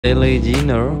Kylie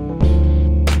Jenner.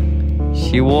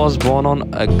 She was born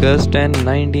on August 10,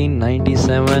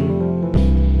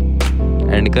 1997,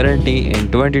 and currently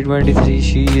in 2023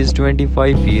 she is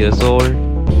 25 years old.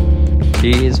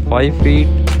 She is 5 feet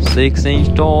 6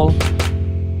 inches tall.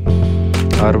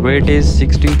 Her weight is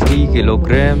 63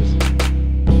 kilograms.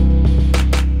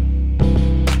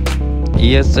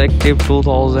 Yes, active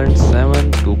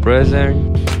 2007 to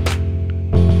present.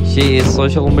 She is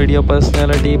social media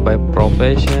personality by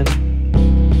profession.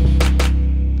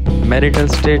 Marital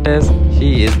status,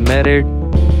 she is married.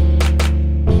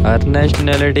 Her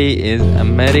nationality is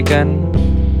American.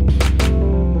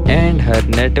 And her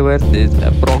net worth is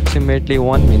approximately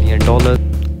 $1 million.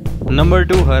 Number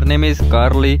 2, her name is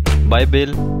Carli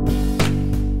Bybel.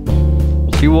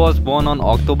 She was born on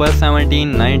October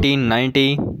 17,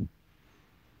 1990.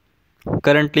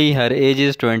 Currently her age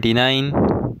is 29.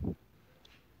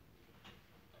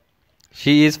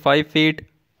 She is 5 feet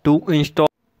 2 inches tall.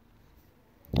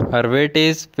 Her weight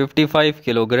is 55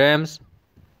 kilograms.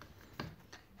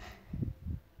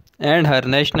 And her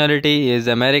nationality is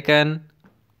American.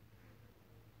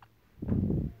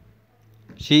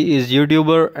 She is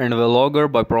YouTuber and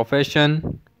vlogger by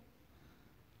profession.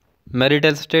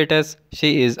 Marital status,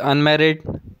 she is unmarried.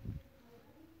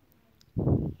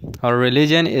 Her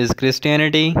religion is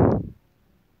Christianity.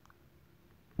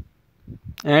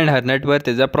 And her net worth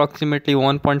is approximately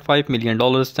 $1.5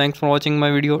 million. Thanks for watching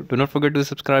my video. Do not forget to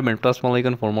subscribe and press the bell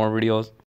icon for more videos.